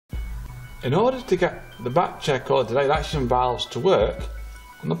In order to get the back check or delayed action valves to work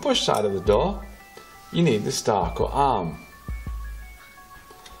on the push side of the door, you need the star cut arm.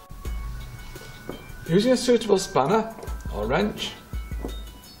 Using a suitable spanner or wrench,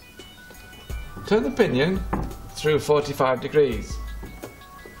 turn the pinion through 45 degrees.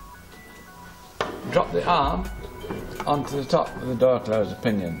 Drop the arm onto the top of the door closer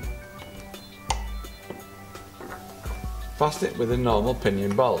pinion. Fasten it with a normal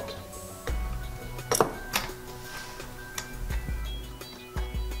pinion bolt.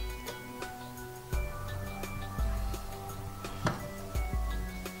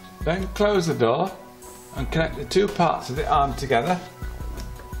 Then close the door and connect the two parts of the arm together.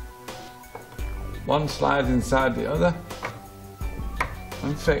 One slides inside the other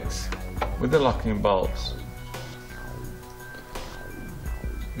and fix with the locking bolts.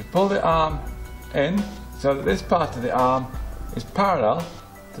 We pull the arm in so that this part of the arm is parallel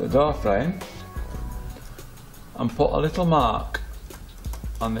to the door frame, and put a little mark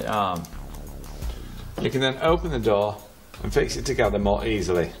on the arm. You can then open the door and fix it together more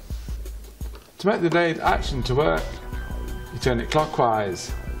easily. To make the delayed action to work, you turn it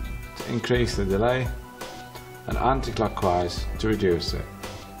clockwise to increase the delay and anti-clockwise to reduce it.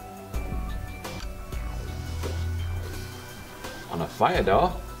 On a fire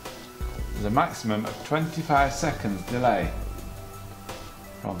door, there's a maximum of 25 seconds delay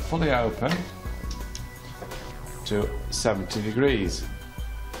from fully open to 70 degrees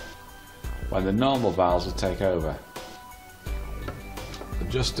when the normal valves will take over.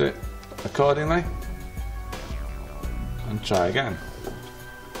 Adjust it accordingly and try again.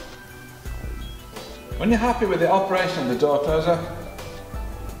 When you're happy with the operation of the door closer,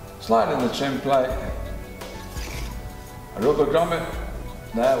 slide in the trim plate. A rubber grommet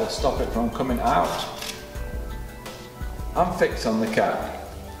there will stop it from coming out, and fix on the cap.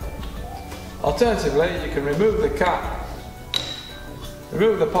 Alternatively, you can remove the cap,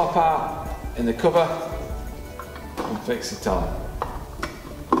 remove the pop out in the cover and fix it on.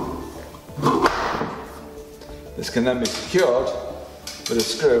 This can then be secured with a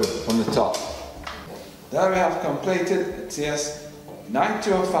screw from the top. There we have completed a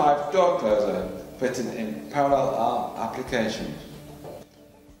TS.9205 door closer fitted in parallel arm application,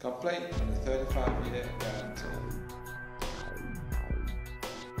 complete with a 35-year guarantee.